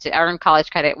all of that to earn college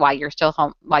credit while you're still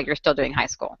home, while you're still doing high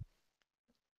school?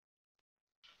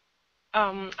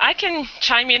 I can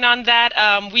chime in on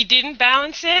that. We didn't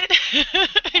balance it,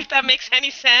 if that makes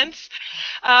any sense.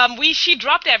 She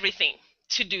dropped everything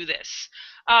to do this.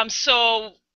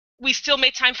 So we still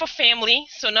made time for family.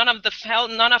 So none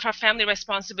of her family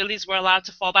responsibilities were allowed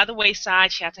to fall by the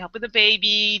wayside. She had to help with the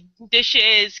baby,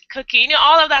 dishes, cooking,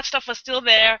 all of that stuff was still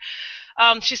there.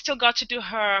 She still got to do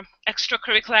her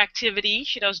extracurricular activity.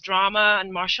 She does drama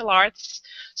and martial arts.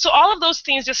 So all of those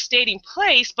things just stayed in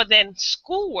place, but then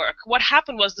schoolwork, what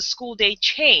happened was the school day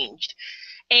changed,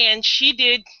 and she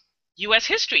did U.S.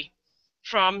 history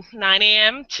from 9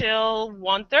 a.m. till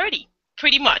 1:30,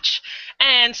 pretty much.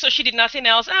 And so she did nothing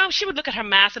else. She would look at her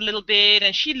math a little bit,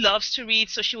 and she loves to read,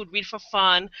 so she would read for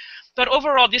fun. But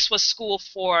overall, this was school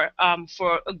for a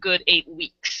good 8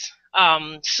 weeks.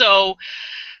 So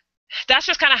that's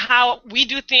just kind of how we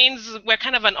do things. We're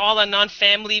kind of an all or none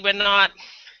family. We're not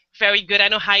very good. I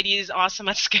know Heidi is awesome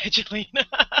at scheduling.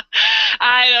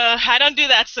 I don't do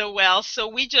that so well. So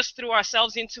we just threw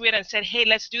ourselves into it and said, hey,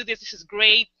 let's do this. This is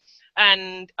great.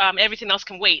 And everything else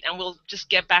can wait. And we'll just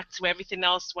get back to everything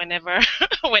else whenever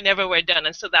we're done.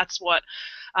 And so that's what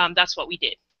we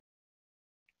did.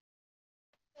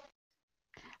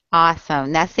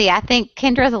 Awesome. Now, see, I think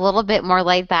Kendra's a little bit more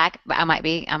laid back, but I might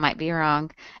be wrong.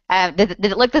 Did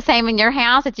it look the same in your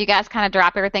house? Did you guys kind of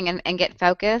drop everything and get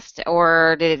focused,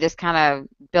 or did it just kind of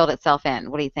build itself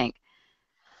in? What do you think?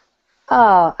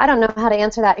 Oh, I don't know how to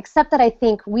answer that, except that I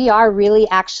think we are really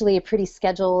actually a pretty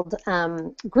scheduled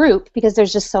group, because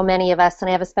there's just so many of us, and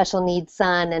I have a special needs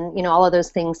son, and all of those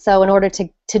things. So in order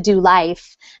to do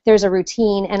life, there's a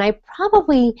routine, and I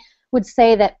probably would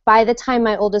say that by the time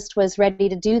my oldest was ready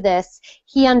to do this,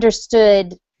 he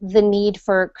understood the need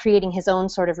for creating his own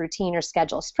sort of routine or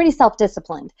schedule. He's pretty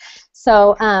self-disciplined.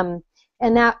 So, and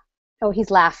that, oh, he's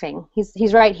laughing.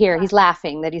 He's right here. He's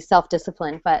laughing that he's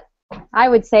self-disciplined, but I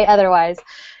would say otherwise.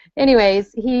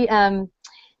 Anyways, he was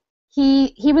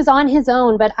on his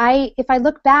own, but if I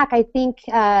look back, I think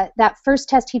that first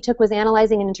test he took was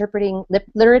analyzing and interpreting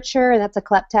literature, and that's a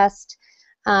CLEP test.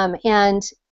 And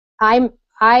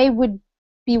I would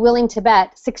be willing to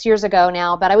bet 6 years ago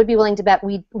now, but I would be willing to bet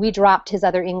we dropped his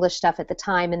other English stuff at the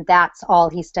time, and that's all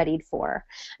he studied for.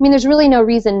 I mean, there's really no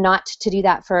reason not to do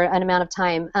that for an amount of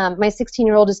time. My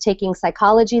 16-year-old is taking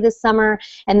psychology this summer,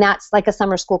 and that's like a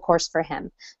summer school course for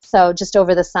him. So just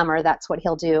over the summer, that's what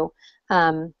he'll do.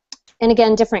 And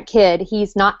again, different kid.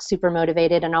 He's not super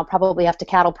motivated, and I'll probably have to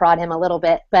cattle prod him a little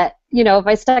bit. But, you know, if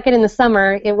I stuck it in the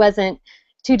summer, it wasn't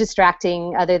too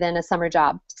distracting other than a summer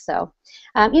job. So,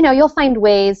 you know, you'll find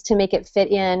ways to make it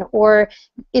fit in, or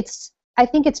I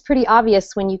think it's pretty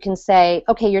obvious when you can say,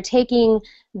 okay, you're taking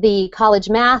the college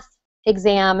math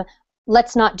exam,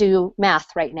 let's not do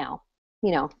math right now,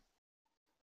 you know.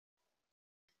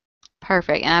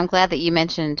 Perfect. And I'm glad that you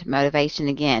mentioned motivation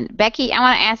again. Becky, I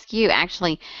want to ask you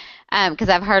actually, because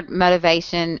I've heard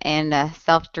motivation and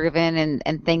self-driven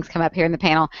and things come up here in the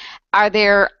panel. Are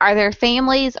there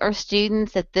families or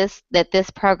students that this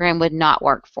program would not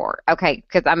work for? Okay,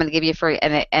 because I'm going to give you for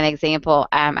an example.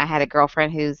 I had a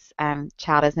girlfriend whose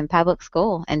child is in public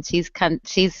school, and she's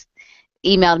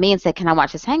emailed me and said, "Can I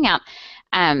watch this Hangout?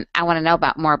 I want to know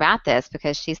more about this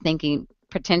because she's thinking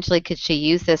potentially could she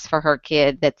use this for her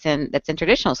kid that's in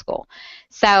traditional school."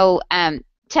 So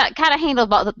kind of handle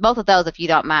both of those if you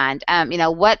don't mind. You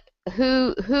know,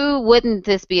 who wouldn't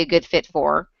this be a good fit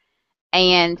for,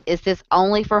 and is this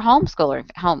only for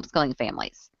homeschooling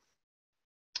families?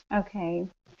 Okay.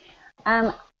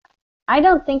 I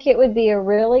don't think it would be a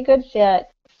really good fit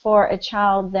for a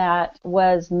child that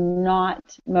was not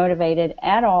motivated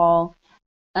at all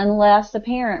unless the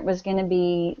parent was going to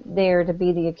be there to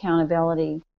be the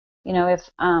accountability. You know, if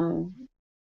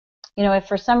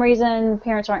for some reason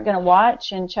parents aren't going to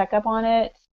watch and check up on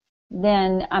it,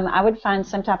 then I would find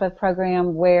some type of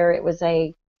program where it was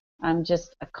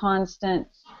just a constant,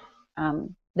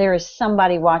 there is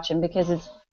somebody watching because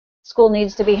school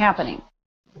needs to be happening.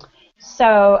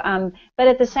 So, but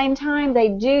at the same time, they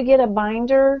do get a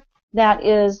binder that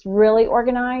is really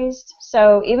organized.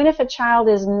 So even if a child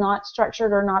is not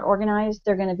structured or not organized,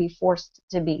 they're going to be forced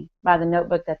to be by the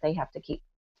notebook that they have to keep.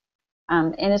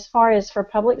 And as far as for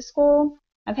public school,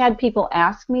 I've had people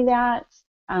ask me that.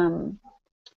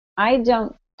 I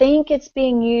don't think it's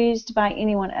being used by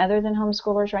anyone other than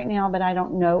homeschoolers right now, but I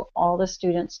don't know all the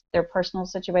students, their personal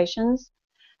situations.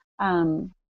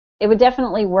 It would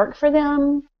definitely work for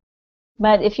them,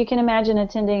 but if you can imagine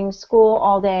attending school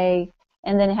all day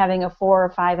and then having a 4 or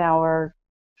 5 hour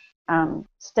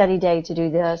study day to do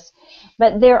this.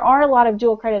 But there are a lot of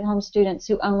dual credit home students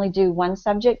who only do one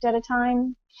subject at a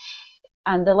time.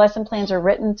 And the lesson plans are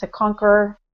written to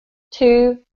conquer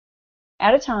 2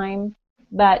 at a time,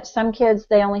 but some kids,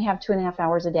 they only have 2.5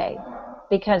 hours a day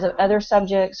because of other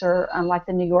subjects or like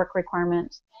the New York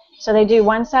requirements. So they do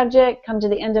one subject, come to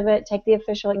the end of it, take the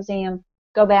official exam,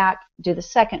 go back, do the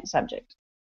second subject.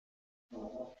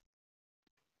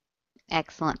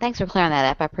 Excellent. Thanks for clearing that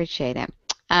up. I appreciate it.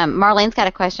 Marlene's got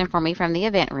a question for me from the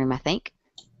event room, I think.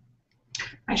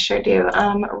 I sure do.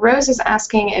 Rose is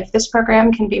asking if this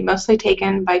program can be mostly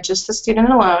taken by just the student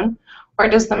alone, or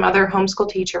does the mother homeschool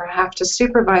teacher have to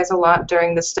supervise a lot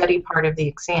during the study part of the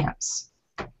exams?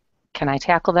 Can I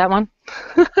tackle that one?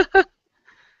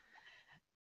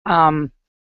 Can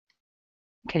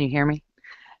you hear me?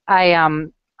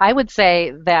 I would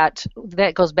say that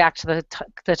goes back to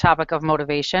the topic of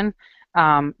motivation,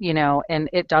 you know, and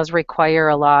it does require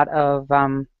a lot of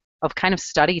kind of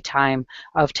study time,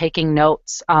 of taking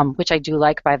notes, which I do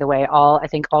like, by the way. I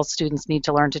think all students need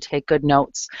to learn to take good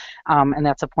notes, and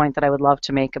that's a point that I would love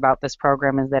to make about this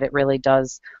program, is that it really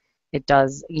does,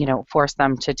 you know, force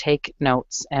them to take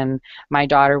notes. And my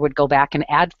daughter would go back and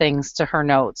add things to her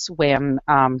notes when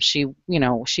she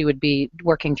would be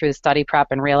working through the study prep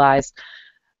and realize,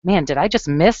 man, did I just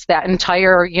miss that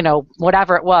entire, you know,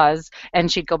 whatever it was?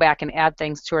 And she'd go back and add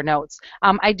things to her notes.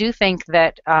 I do think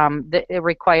that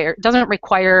it doesn't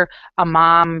require a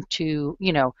mom to,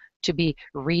 you know, to be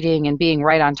reading and being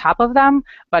right on top of them,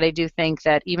 but I do think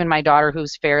that even my daughter,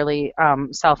 who's fairly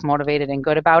self-motivated and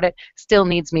good about it, still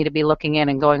needs me to be looking in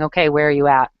and going, okay, where are you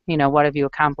at? You know, what have you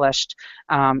accomplished?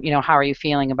 You know, how are you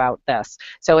feeling about this?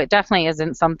 So it definitely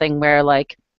isn't something where,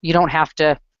 like, you don't have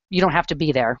to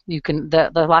be there. You can,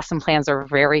 the lesson plans are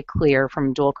very clear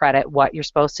from dual credit what you're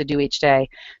supposed to do each day.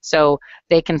 So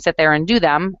they can sit there and do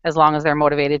them as long as they're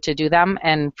motivated to do them.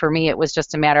 And for me, it was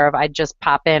just a matter of, I'd just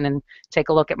pop in and take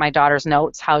a look at my daughter's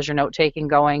notes. How's your note taking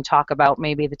going? Talk about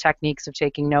maybe the techniques of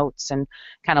taking notes and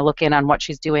kind of look in on what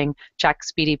she's doing. Check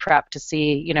Speedy Prep to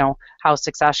see, how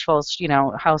successful,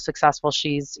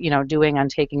 she's, doing on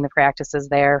taking the practices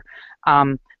there.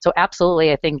 So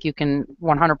absolutely, I think you can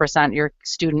 100% your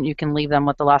student, you can leave them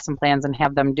with the lesson plans and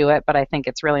have them do it. But I think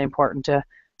it's really important to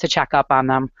check up on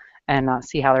them and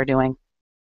see how they're doing.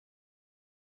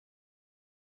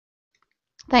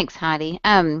 Thanks, Heidi.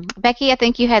 Becky, I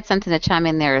think you had something to chime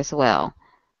in there as well.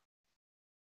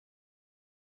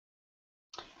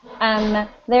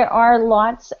 There are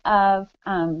lots of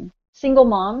single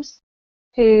moms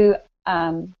who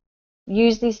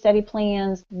use these study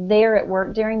plans. They're at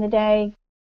work during the day,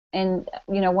 and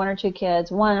one or two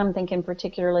kids. One, I'm thinking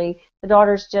particularly, the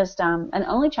daughter's just an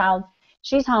only child.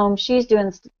 She's home. She's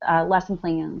doing lesson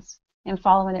plans and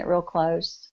following it real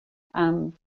close.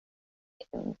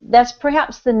 That's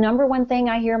perhaps the number one thing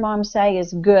I hear moms say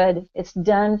is, good, it's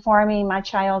done for me. My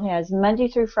child has Monday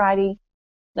through Friday.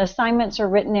 The assignments are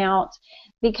written out,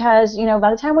 because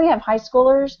by the time we have high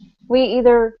schoolers, we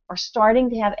either are starting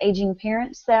to have aging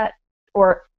parents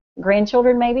or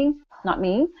grandchildren, maybe, not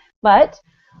me, but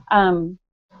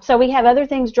so we have other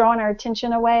things drawing our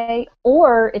attention away,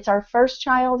 or it's our first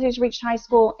child who's reached high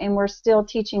school and we're still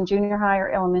teaching junior high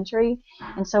or elementary,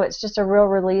 and so it's just a real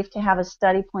relief to have a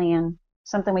study plan,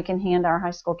 something we can hand our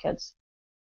high school kids.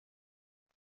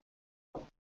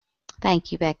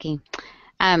 Thank you, Becky.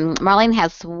 Marlene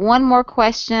has one more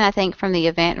question, I think, from the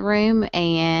event room,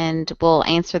 and we'll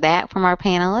answer that from our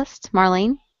panelists.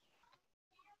 Marlene?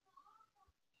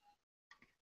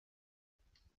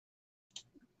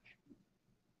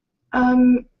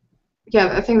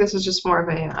 Yeah, I think this is just more of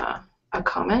a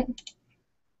comment.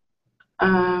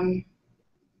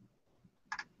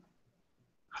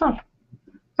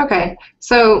 Okay,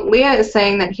 so Leah is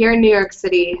saying that here in New York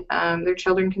City, their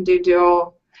children can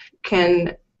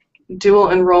dual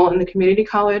enroll in the community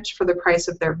college for the price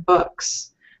of their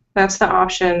books. That's the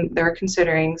option they're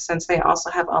considering, since they also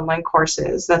have online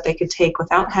courses that they could take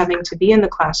without having to be in the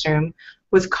classroom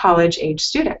with college-age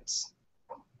students.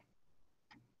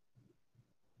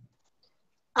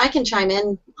 I can chime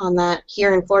in on that.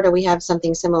 Here in Florida, we have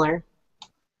something similar.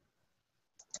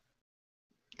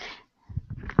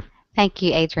 Thank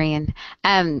you, Adrienne.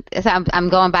 So I'm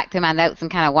going back through my notes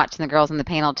and kind of watching the girls in the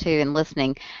panel too and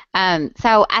listening.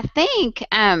 So I think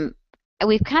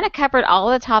we've kind of covered all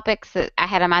the topics that I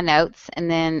had on my notes,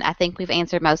 and then I think we've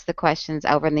answered most of the questions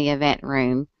over in the event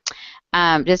room.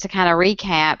 Just to kind of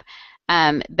recap,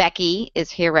 Becky is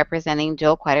here representing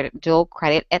dual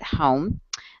credit at home,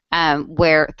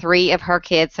 where 3 of her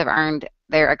kids have earned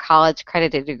their college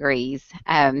credited degrees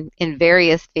in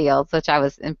various fields, which I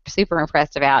was super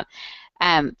impressed about,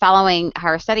 following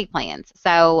her study plans.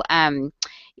 So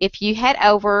if you head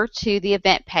over to the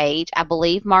event page, I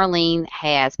believe Marlene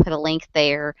has put a link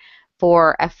there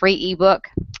for a free ebook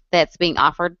that's being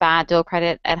offered by Dual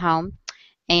Credit at Home,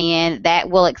 and that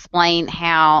will explain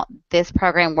how this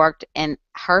program worked in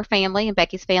her family and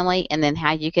Becky's family, and then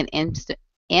how you can implement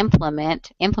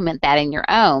that in your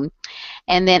own.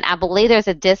 And then I believe there's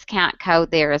a discount code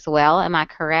there as well. Am I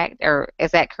correct, or is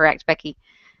that correct, Becky?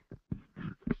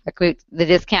 The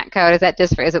discount code, was that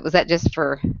just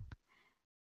for?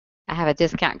 I have a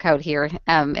discount code here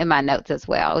in my notes as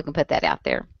well. We can put that out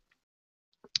there.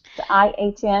 The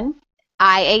IHN.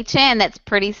 IHN. That's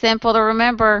pretty simple to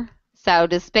remember. So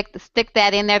just stick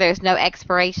that in there. There's no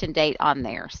expiration date on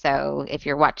there. So if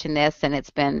you're watching this and it's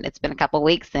been a couple of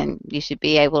weeks, then you should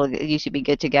be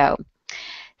good to go.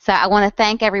 So I want to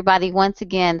thank everybody once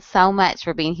again so much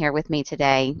for being here with me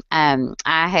today.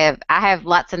 I have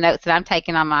lots of notes that I'm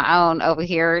taking on my own over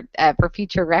here for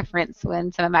future reference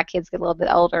when some of my kids get a little bit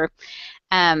older.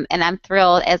 And I'm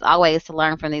thrilled, as always, to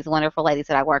learn from these wonderful ladies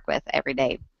that I work with every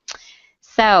day.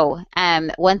 So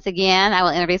once again, I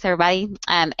will introduce everybody.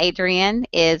 Adrienne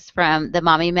is from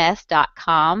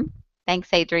themommmess.com.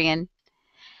 Thanks, Adrienne.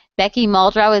 Becky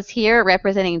Muldrow is here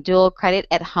representing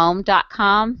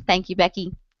dualcreditathome.com. Thank you,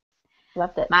 Becky.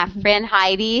 Loved it. My friend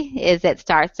Heidi is at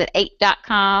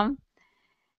startsaT8.com.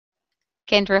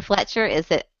 Kendra Fletcher is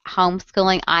at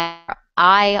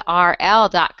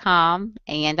homeschoolingirl.com.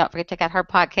 And don't forget to check out her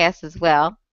podcast as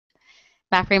well.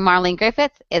 My friend Marlene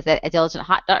Griffith is at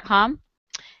diligentHot.com.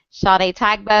 Sade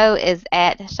Tagbo is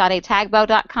at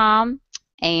SadeTagbo.com.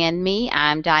 And me,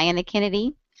 I'm Diana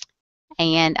Kennedy,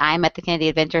 and I'm at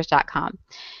thekennedyadventures.com.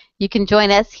 You can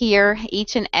join us here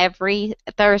each and every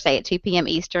Thursday at 2 p.m.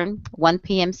 Eastern, 1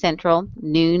 p.m. Central,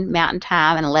 noon Mountain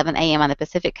Time, and 11 a.m. on the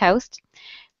Pacific Coast.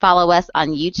 Follow us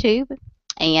on YouTube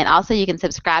And also, you can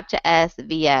subscribe to us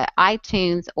via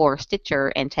iTunes or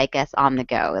Stitcher and take us on the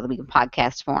go. It'll be in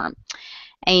podcast form.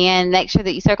 And make sure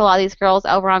that you circle all these girls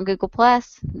over on Google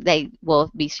Plus. They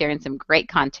will be sharing some great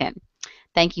content.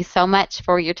 Thank you so much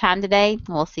for your time today.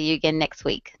 We'll see you again next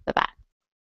week. Bye-bye.